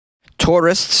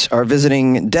Tourists are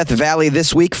visiting Death Valley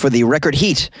this week for the record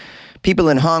heat. People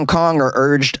in Hong Kong are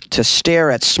urged to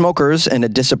stare at smokers in a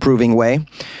disapproving way,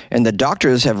 and the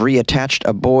doctors have reattached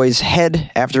a boy's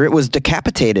head after it was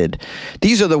decapitated.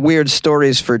 These are the weird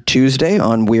stories for Tuesday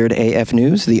on Weird AF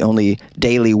News, the only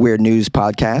daily weird news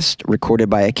podcast recorded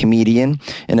by a comedian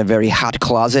in a very hot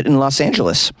closet in Los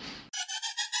Angeles.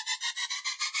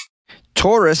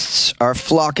 Tourists are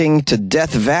flocking to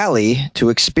Death Valley to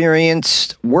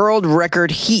experience world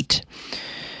record heat.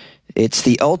 It's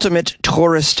the ultimate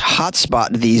tourist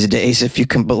hotspot these days, if you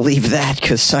can believe that,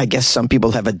 because I guess some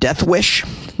people have a death wish.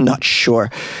 Not sure.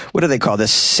 What do they call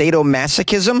this?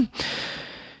 Sadomasochism?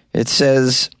 It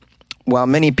says, while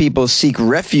many people seek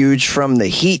refuge from the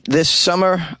heat this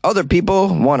summer, other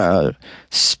people want to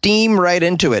steam right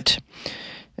into it.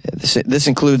 This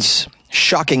includes,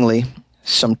 shockingly,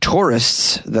 some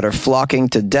tourists that are flocking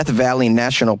to Death Valley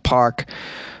National Park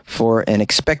for an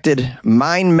expected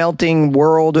mind-melting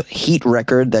world heat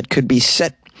record that could be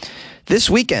set this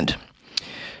weekend.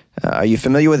 Are you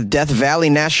familiar with Death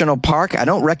Valley National Park? I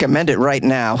don't recommend it right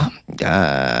now.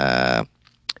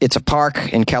 It's a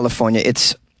park in California.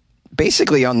 It's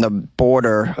basically on the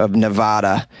border of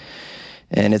Nevada,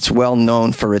 and it's well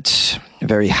known for its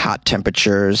very hot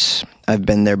temperatures. I've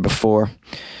been there before.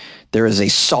 There is a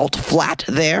salt flat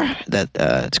there that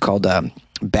it's called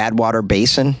Badwater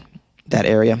Basin. That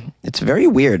area. It's very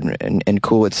weird and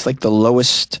cool. It's like the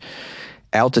lowest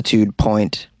altitude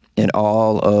point in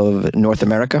all of North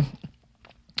America.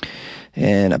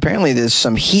 And apparently there's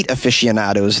some heat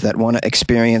aficionados that want to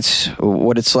experience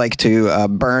what it's like to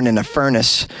burn in a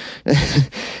furnace.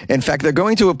 In fact, they're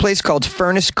going to a place called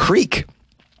Furnace Creek.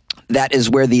 That is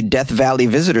where the Death Valley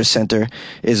Visitor Center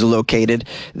is located.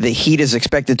 The heat is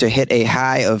expected to hit a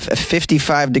high of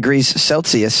 55 degrees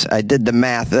Celsius. I did the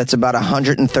math. That's about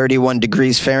 131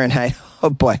 degrees Fahrenheit. Oh,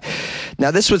 boy.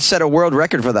 Now, this would set a world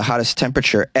record for the hottest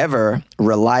temperature ever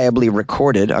reliably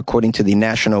recorded, according to the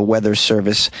National Weather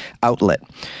Service outlet.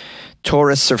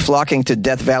 Tourists are flocking to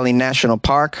Death Valley National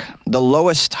Park, the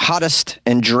lowest, hottest,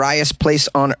 and driest place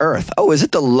on Earth. Oh, is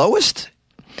it the lowest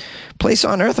place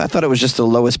on Earth? I thought it was just the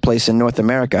lowest place in North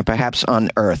America, perhaps on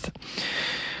Earth.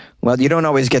 Well, you don't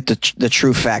always get the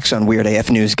true facts on Weird AF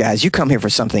News, guys. You come here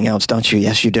for something else, don't you?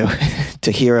 Yes, you do.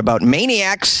 To hear about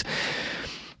maniacs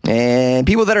and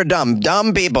people that are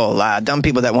dumb people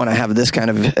that want to have this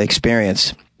kind of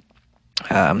experience.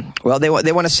 Well, they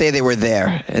want to say they were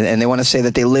there, and they want to say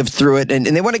that they lived through it, and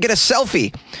they want to get a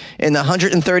selfie in the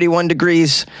 131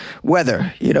 degrees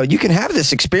weather. You know, you can have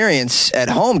this experience at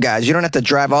home, guys. You don't have to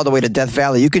drive all the way to Death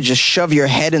Valley. You could just shove your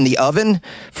head in the oven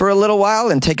for a little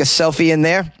while and take a selfie in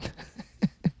there.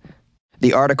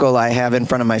 The article I have in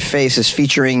front of my face is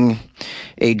featuring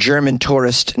a German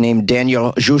tourist named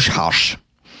Daniel Juschhaus.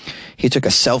 He took a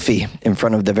selfie in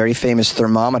front of the very famous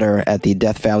thermometer at the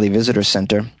Death Valley Visitor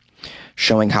Center,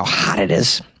 showing how hot it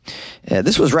is.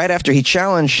 This was right after he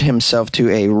challenged himself to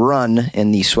a run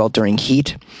in the sweltering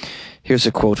heat. Here's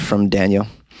a quote from Daniel.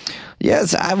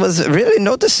 Yes, I was really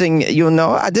noticing,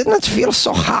 I did not feel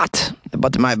so hot,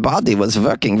 but my body was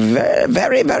working very,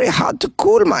 very, very hard to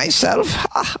cool myself.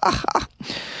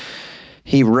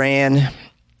 He ran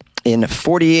in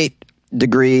 48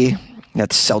 degree,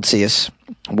 that's Celsius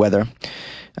weather.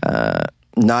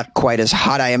 Not quite as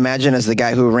hot, I imagine, as the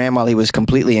guy who ran while he was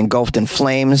completely engulfed in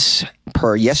flames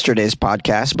per yesterday's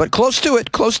podcast, but close to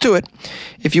it.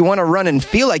 If you want to run and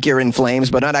feel like you're in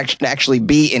flames, but not actually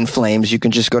be in flames, you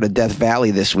can just go to Death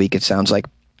Valley this week, it sounds like.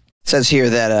 It says here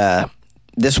that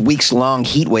this week's long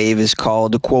heat wave is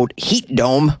called, quote, Heat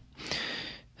Dome.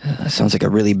 Sounds like a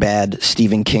really bad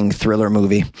Stephen King thriller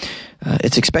movie.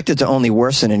 It's expected to only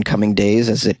worsen in coming days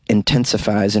as it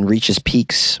intensifies and reaches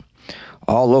peaks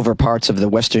all over parts of the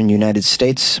western United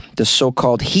States. The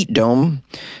so-called heat dome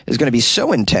is going to be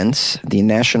so intense, the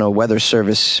National Weather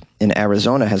Service in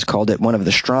Arizona has called it one of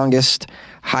the strongest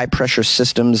high-pressure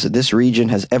systems this region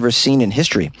has ever seen in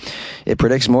history. It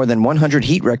predicts more than 100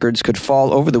 heat records could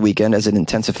fall over the weekend as it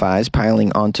intensifies,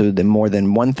 piling onto the more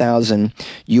than 1,000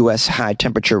 U.S.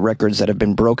 high-temperature records that have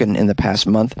been broken in the past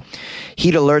month.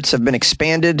 Heat alerts have been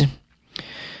expanded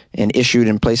and issued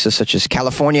in places such as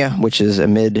California, which is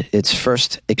amid its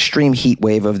first extreme heat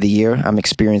wave of the year. I'm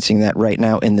experiencing that right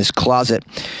now in this closet.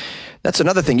 That's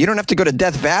another thing. You don't have to go to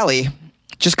Death Valley.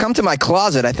 Just come to my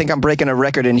closet. I think I'm breaking a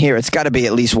record in here. It's got to be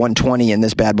at least 120 in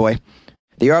this bad boy.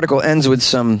 The article ends with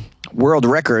some world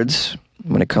records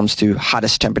when it comes to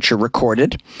hottest temperature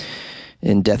recorded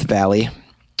in Death Valley.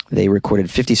 They recorded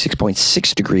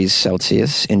 56.6 degrees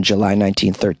Celsius in July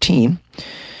 1913.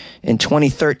 In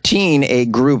 2013, a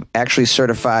group actually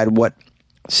certified what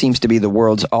seems to be the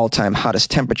world's all-time hottest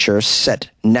temperature, set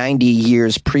 90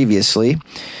 years previously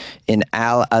in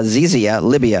Al Azizia,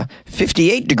 Libya,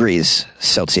 58 degrees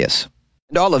Celsius.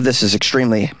 And all of this is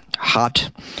extremely hot,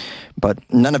 but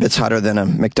none of it's hotter than a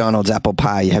McDonald's apple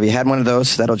pie. Have you had one of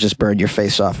those? That'll just burn your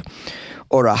face off.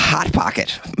 Or a Hot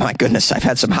Pocket. My goodness, I've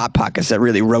had some Hot Pockets that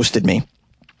really roasted me.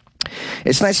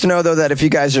 It's nice to know, though, that if you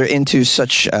guys are into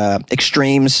such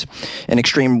extremes and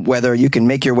extreme weather, you can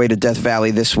make your way to Death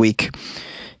Valley this week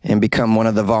and become one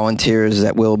of the volunteers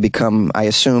that will become, I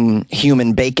assume,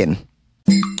 human bacon.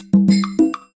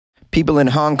 People in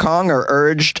Hong Kong are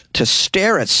urged to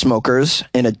stare at smokers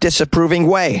in a disapproving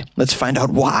way. Let's find out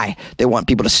why they want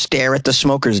people to stare at the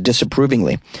smokers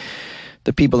disapprovingly.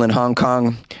 The people in Hong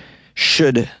Kong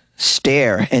should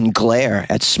stare and glare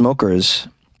at smokers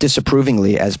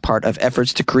disapprovingly as part of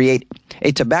efforts to create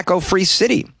a tobacco-free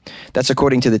city. That's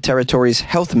according to the territory's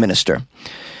health minister.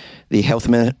 The health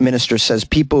minister says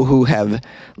people who have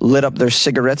lit up their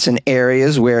cigarettes in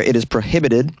areas where it is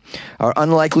prohibited are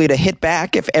unlikely to hit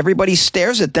back if everybody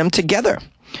stares at them together.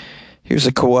 Here's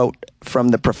a quote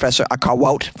from Professor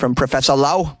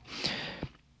Lowe.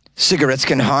 Cigarettes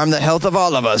can harm the health of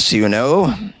all of us, you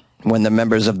know. When the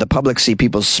members of the public see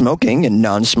people smoking in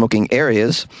non-smoking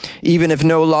areas, even if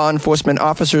no law enforcement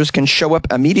officers can show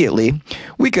up immediately,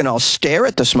 we can all stare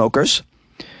at the smokers.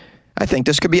 I think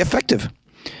this could be effective.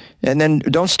 And then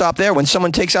don't stop there. When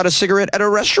someone takes out a cigarette at a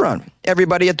restaurant,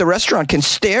 everybody at the restaurant can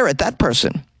stare at that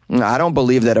person. I don't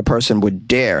believe that a person would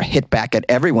dare hit back at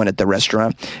everyone at the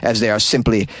restaurant as they are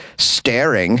simply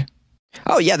staring.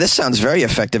 Oh, yeah, this sounds very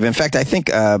effective. In fact, I think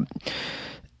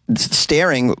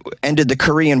staring ended the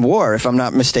Korean War, if I'm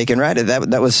not mistaken, right?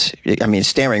 That was, I mean,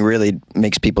 staring really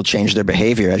makes people change their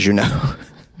behavior, as you know.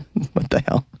 What the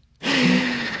hell?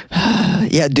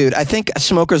 Yeah, dude, I think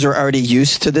smokers are already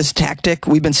used to this tactic.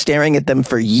 We've been staring at them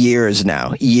for years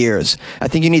now, years. I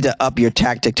think you need to up your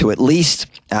tactic to at least,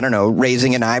 I don't know,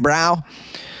 raising an eyebrow,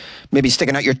 maybe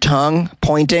sticking out your tongue,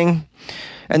 pointing.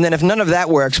 And then if none of that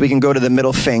works, we can go to the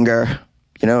middle finger,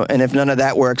 you know, and if none of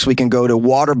that works, we can go to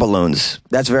water balloons.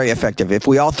 That's very effective. If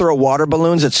we all throw water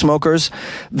balloons at smokers,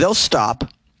 they'll stop.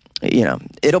 You know,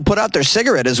 it'll put out their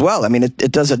cigarette as well. I mean,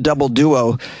 it does a double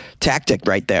duo tactic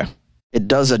right there. It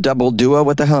does a double duo?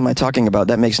 What the hell am I talking about?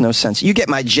 That makes no sense. You get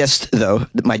my gist, though.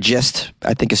 My gist,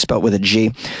 I think, is spelled with a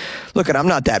G. Look, I'm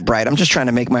not that bright. I'm just trying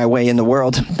to make my way in the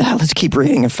world. Let's keep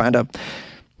reading and find out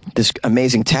this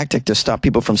amazing tactic to stop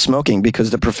people from smoking,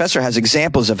 because the professor has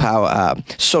examples of how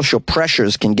social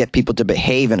pressures can get people to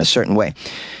behave in a certain way.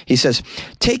 He says,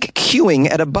 take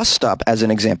queuing at a bus stop as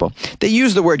an example. They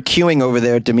use the word queuing over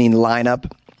there to mean line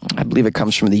up. I believe it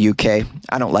comes from the UK.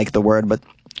 I don't like the word, but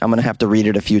I'm going to have to read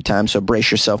it a few times, so brace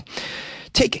yourself.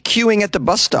 Take queuing at the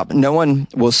bus stop. No one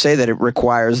will say that it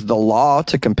requires the law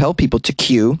to compel people to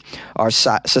queue. Our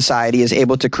society is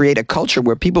able to create a culture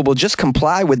where people will just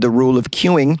comply with the rule of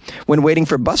queuing when waiting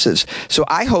for buses. So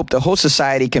I hope the whole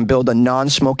society can build a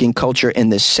non-smoking culture in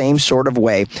the same sort of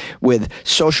way, with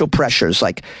social pressures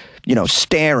like, you know,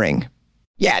 staring.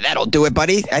 Yeah, that'll do it,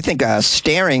 buddy. I think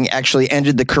staring actually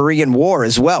ended the Korean War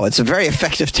as well. It's a very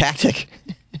effective tactic.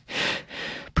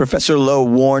 Professor Lowe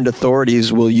warned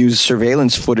authorities will use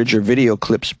surveillance footage or video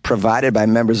clips provided by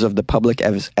members of the public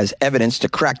as evidence to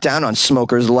crack down on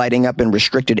smokers lighting up in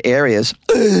restricted areas.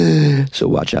 So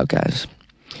watch out, guys.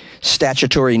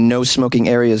 Statutory no-smoking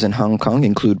areas in Hong Kong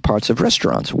include parts of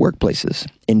restaurants, workplaces,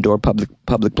 indoor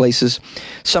public places,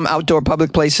 some outdoor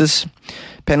public places.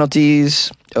 Penalties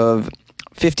of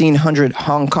 1,500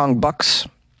 Hong Kong bucks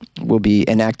will be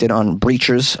enacted on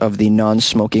breachers of the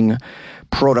non-smoking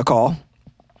protocol.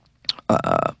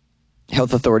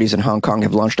 Health authorities in Hong Kong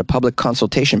have launched a public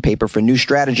consultation paper for new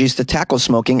strategies to tackle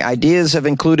smoking. Ideas have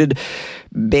included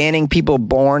banning people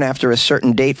born after a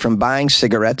certain date from buying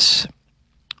cigarettes.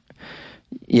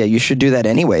 Yeah, you should do that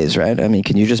anyways, right? I mean,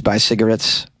 can you just buy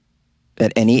cigarettes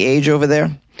at any age over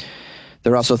there?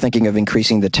 They're also thinking of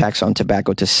increasing the tax on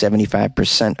tobacco to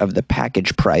 75% of the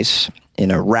package price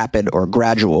in a rapid or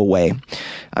gradual way.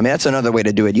 I mean, that's another way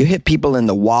to do it. You hit people in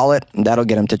the wallet, and that'll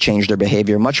get them to change their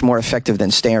behavior. Much more effective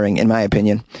than staring, in my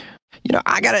opinion. You know,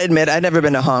 I got to admit, I've never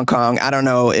been to Hong Kong. I don't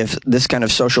know if this kind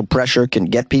of social pressure can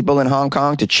get people in Hong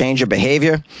Kong to change their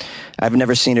behavior. I've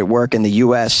never seen it work in the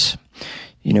U.S.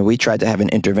 You know, we tried to have an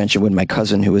intervention with my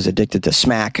cousin who was addicted to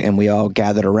smack, and we all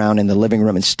gathered around in the living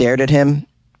room and stared at him,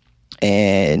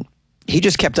 and he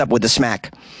just kept up with the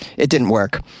smack. It didn't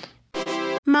work.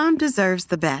 Mom deserves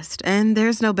the best, and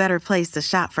there's no better place to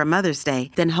shop for Mother's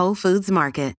Day than Whole Foods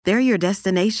Market. They're your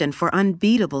destination for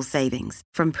unbeatable savings,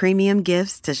 from premium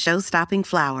gifts to show-stopping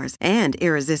flowers and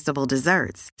irresistible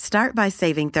desserts. Start by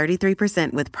saving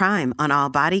 33% with Prime on all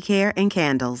body care and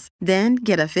candles. Then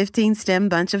get a 15-stem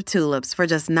bunch of tulips for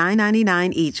just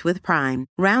 $9.99 each with Prime.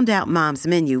 Round out Mom's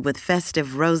menu with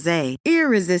festive rosé,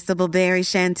 irresistible berry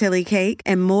chantilly cake,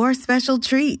 and more special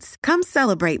treats. Come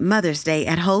celebrate Mother's Day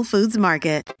at Whole Foods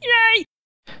Market. Yay!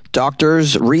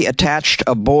 Doctors reattached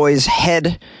a boy's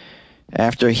head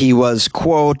after he was,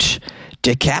 quote,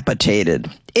 decapitated.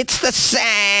 It's the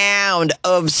sound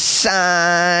of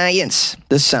science.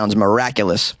 This sounds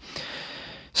miraculous.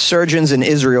 Surgeons in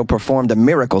Israel performed a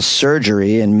miracle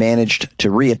surgery and managed to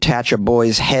reattach a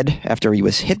boy's head after he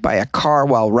was hit by a car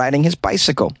while riding his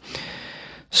bicycle.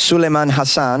 Suleiman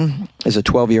Hassan is a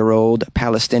 12-year-old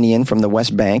Palestinian from the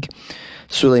West Bank.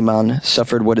 Suleiman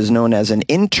suffered what is known as an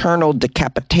internal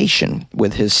decapitation,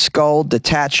 with his skull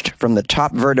detached from the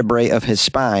top vertebrae of his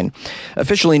spine,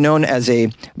 officially known as a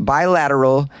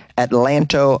bilateral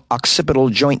atlanto-occipital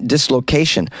joint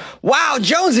dislocation. Wow,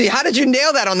 Jonesy, how did you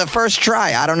nail that on the first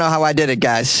try? I don't know how I did it,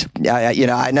 guys.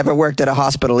 I never worked at a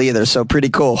hospital either, so pretty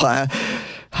cool.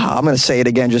 I'm going to say it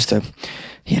again just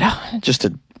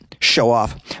to show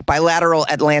off. Bilateral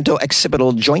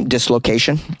atlanto-occipital joint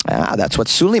dislocation. That's what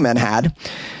Suleiman had.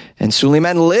 And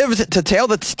Suleiman lived to tell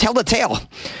the tale.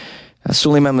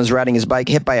 Suleiman was riding his bike,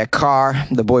 hit by a car.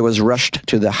 The boy was rushed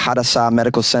to the Hadassah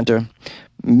Medical Center.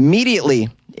 Immediately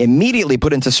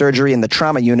put into surgery in the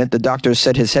trauma unit. The doctors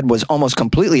said his head was almost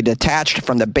completely detached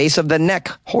from the base of the neck.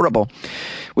 Horrible.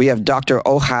 We have Dr.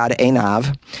 Ohad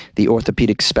Einav, the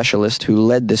orthopedic specialist who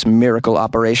led this miracle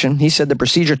operation. He said the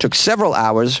procedure took several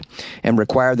hours and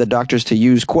required the doctors to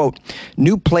use, quote,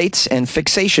 new plates and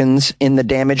fixations in the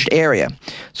damaged area.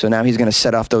 So now he's going to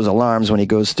set off those alarms when he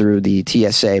goes through the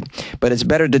TSA. But it's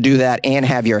better to do that and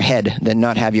have your head than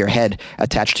not have your head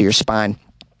attached to your spine.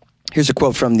 Here's a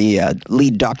quote from the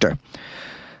lead doctor.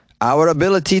 Our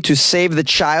ability to save the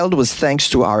child was thanks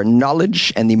to our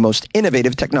knowledge and the most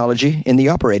innovative technology in the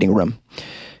operating room.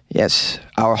 Yes,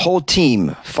 our whole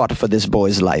team fought for this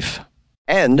boy's life.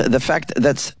 And the fact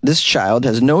that this child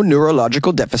has no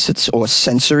neurological deficits or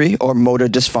sensory or motor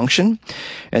dysfunction,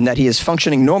 and that he is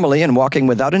functioning normally and walking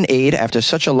without an aid after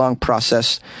such a long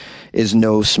process is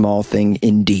no small thing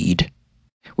indeed.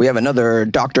 We have another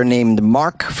doctor named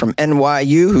Mark from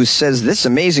NYU who says this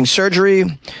amazing surgery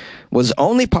was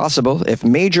only possible if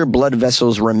major blood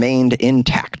vessels remained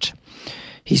intact.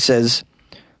 He says,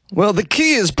 well, the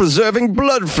key is preserving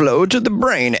blood flow to the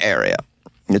brain area.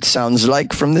 It sounds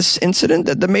like from this incident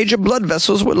that the major blood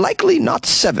vessels were likely not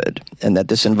severed, and that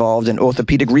this involved an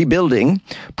orthopedic rebuilding,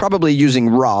 probably using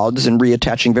rods and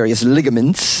reattaching various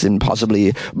ligaments and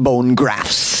possibly bone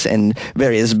grafts and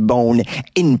various bone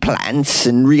implants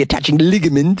and reattaching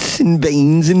ligaments and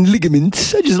veins and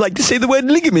ligaments. I just like to say the word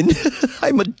ligament.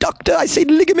 I'm a doctor. I say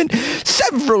ligament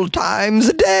several times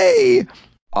a day.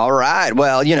 All right.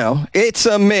 Well, it's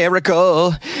a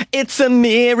miracle. It's a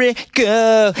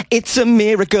miracle. It's a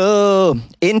miracle.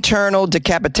 Internal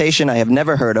decapitation I have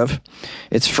never heard of.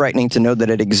 It's frightening to know that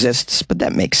it exists, but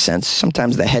that makes sense.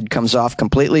 Sometimes the head comes off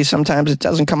completely. Sometimes it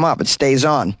doesn't come off. It stays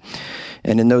on.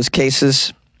 And in those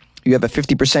cases, you have a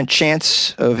 50%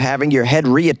 chance of having your head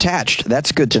reattached.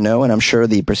 That's good to know, and I'm sure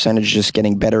the percentage is just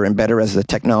getting better and better as the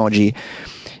technology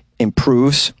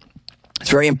improves.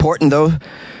 It's very important, though,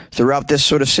 throughout this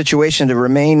sort of situation to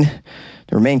remain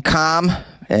calm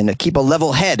and to keep a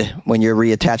level head when you're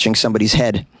reattaching somebody's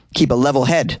head. Keep a level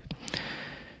head.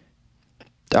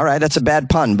 All right, that's a bad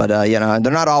pun, but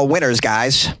they're not all winners,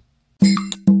 guys.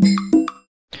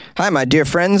 Hi, my dear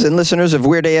friends and listeners of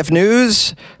Weird AF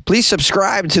News. Please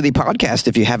subscribe to the podcast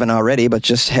if you haven't already, but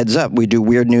just heads up, we do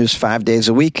Weird News 5 days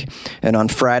a week, and on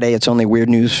Friday, it's only Weird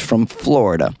News from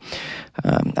Florida.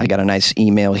 I got a nice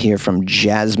email here from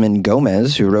Jasmine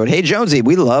Gomez, who wrote, "Hey, Jonesy,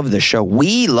 we love the show.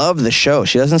 We love the show."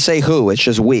 She doesn't say who, it's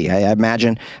just we. I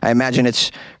imagine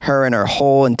it's her and her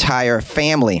whole entire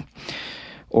family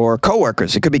or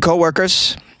coworkers. It could be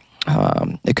coworkers.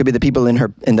 It could be the people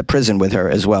in the prison with her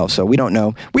as well. So we don't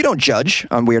know. We don't judge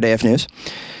on Weird AF News.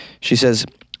 She says,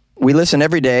 "We listen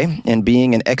every day, and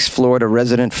being an ex-Florida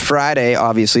resident, Friday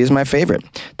obviously is my favorite.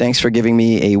 Thanks for giving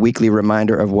me a weekly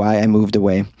reminder of why I moved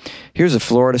away. Here's a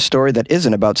Florida story that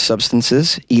isn't about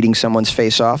substances, eating someone's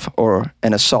face off, or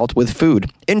an assault with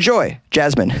food. Enjoy,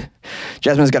 Jasmine."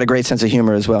 Jasmine's got a great sense of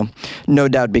humor as well. No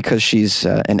doubt because she's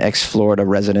an ex-Florida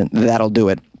resident. That'll do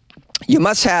it. You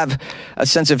must have a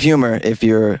sense of humor if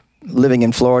you're living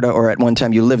in Florida or at one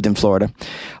time you lived in Florida.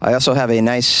 I also have a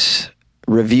nice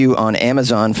review on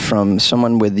Amazon from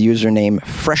someone with the username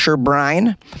Fresher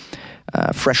Brine.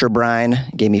 Fresher Brine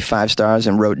gave me 5 stars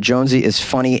and wrote, "Jonesy is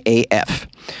funny AF."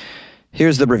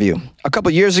 Here's the review. A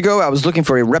couple years ago, I was looking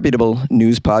for a reputable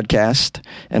news podcast,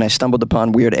 and I stumbled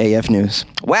upon Weird AF News.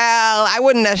 Well, I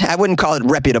wouldn't call it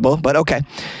reputable, but okay.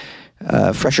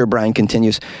 Fresher Brian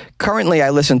continues, "Currently,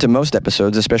 I listen to most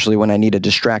episodes, especially when I need a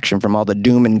distraction from all the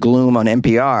doom and gloom on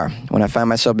NPR. When I find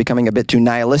myself becoming a bit too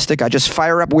nihilistic, I just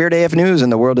fire up Weird AF News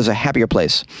and the world is a happier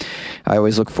place. I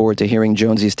always look forward to hearing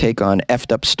Jonesy's take on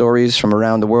effed up stories from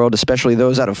around the world, especially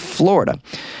those out of Florida.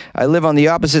 I live on the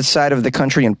opposite side of the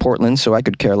country in Portland, so I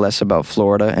could care less about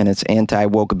Florida and its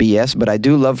anti-woke BS, but I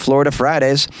do love Florida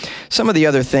Fridays. Some of the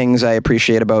other things I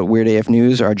appreciate about Weird AF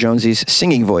News are Jonesy's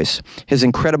singing voice, his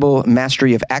incredible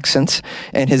mastery of accents,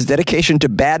 and his dedication to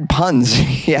bad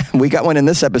puns." Yeah, we got one in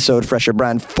this episode, Fresher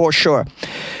Brian, for sure.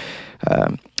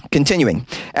 Continuing,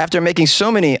 "After making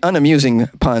so many unamusing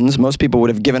puns, most people would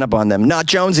have given up on them. Not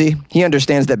Jonesy. He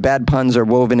understands that bad puns are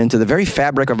woven into the very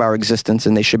fabric of our existence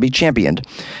and they should be championed.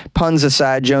 Puns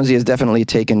aside, Jonesy has definitely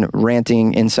taken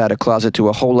ranting inside a closet to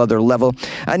a whole other level.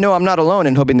 I know I'm not alone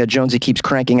in hoping that Jonesy keeps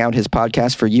cranking out his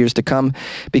podcast for years to come,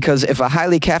 because if a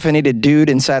highly caffeinated dude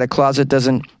inside a closet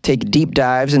doesn't take deep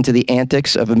dives into the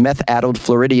antics of meth-addled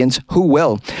Floridians, who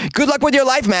will? Good luck with your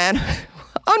life, man."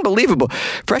 Unbelievable.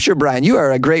 Fresher Brian, you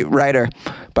are a great writer,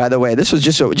 by the way. This was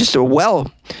just a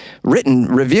well-written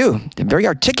review. Very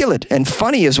articulate and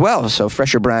funny as well. So,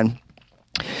 Fresher Brian,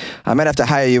 I might have to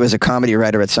hire you as a comedy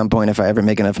writer at some point if I ever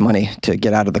make enough money to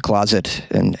get out of the closet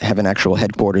and have an actual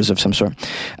headquarters of some sort.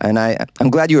 And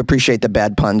I'm glad you appreciate the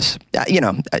bad puns. I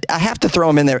have to throw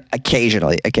them in there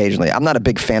occasionally. I'm not a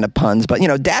big fan of puns, but,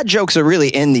 dad jokes are really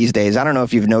in these days. I don't know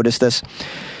if you've noticed this.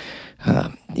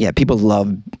 People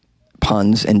love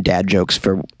puns and dad jokes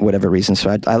for whatever reason,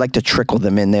 so I like to trickle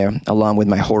them in there along with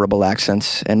my horrible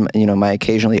accents and my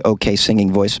occasionally okay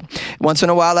singing voice. Once in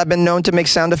a while, I've been known to make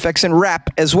sound effects and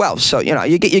rap as well. So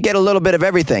you get a little bit of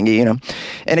everything,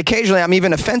 and occasionally I'm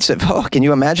even offensive. Oh, can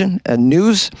you imagine a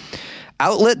news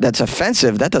outlet that's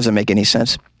offensive? That doesn't make any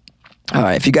sense. All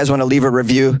right, if you guys want to leave a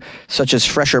review, such as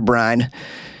Fresher Brine,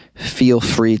 feel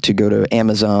free to go to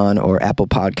Amazon or Apple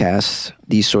Podcasts,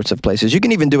 these sorts of places. You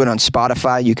can even do it on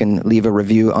Spotify. You can leave a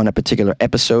review on a particular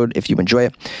episode if you enjoy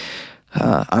it.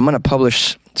 I'm going to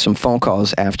publish some phone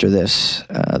calls after this.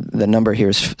 The number here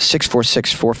is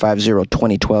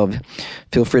 646-450-2012.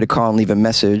 Feel free to call and leave a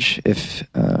message if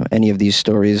any of these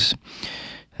stories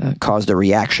caused a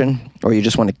reaction, or you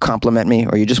just want to compliment me,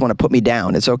 or you just want to put me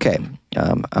down. It's okay.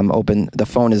 I'm open. The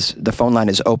phone line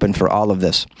is open for all of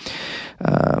this.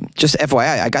 Just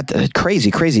FYI, I got the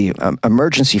crazy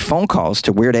emergency phone calls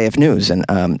to Weird AF News, and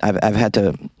I've had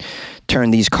to turn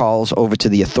these calls over to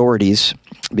the authorities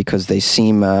because they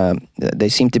seem to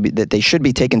be that they should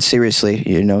be taken seriously.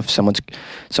 If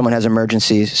someone has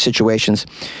emergency situations.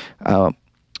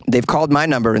 They've called my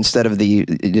number instead of the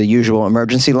usual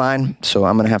emergency line, so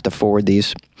I'm going to have to forward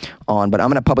these on. But I'm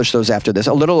going to publish those after this.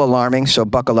 A little alarming, so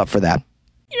buckle up for that.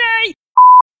 Yay!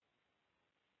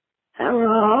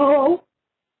 Hello?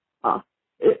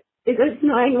 Is it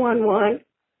 911?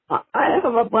 I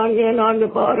have a bunion on the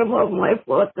bottom of my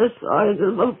foot the size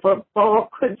of a football.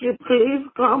 Could you please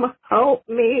come help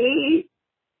me?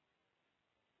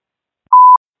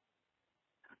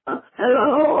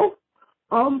 Hello?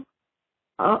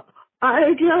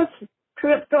 I just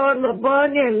tripped on the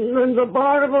bunion and the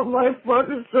bottom of my foot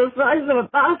is the size of a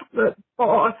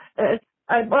basketball. And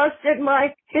I busted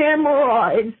my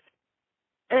hemorrhoids.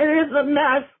 It is a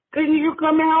mess. Can you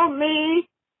come help me?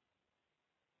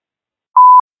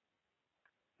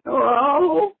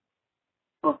 Hello?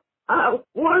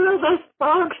 One of the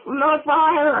sparks from the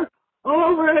fire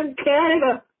over in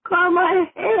Canada caught my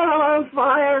hair on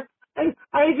fire. And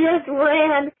I just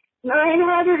ran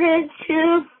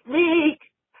 902 feet,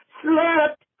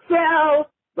 slipped, fell,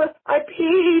 but I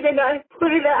peed and I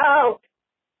put it out.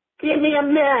 Give me a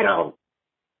medal.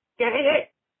 Dang it.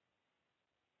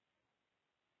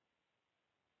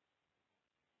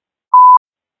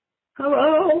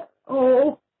 Hello?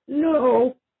 Oh,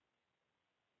 no.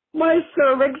 My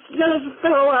cervix just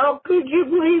fell out. Could you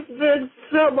please send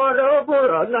someone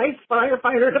over, a nice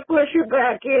firefighter, to push it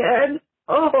back in?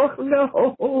 Oh,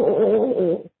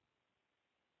 no.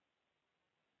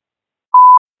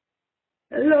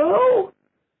 Hello?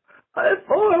 I've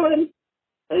fallen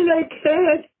and I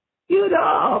can't get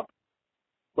up.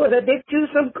 But I did you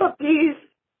some cookies.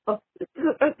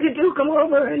 Could you come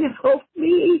over and help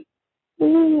me?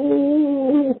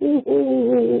 Ooh.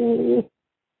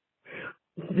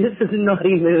 This is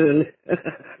Naughty Moon.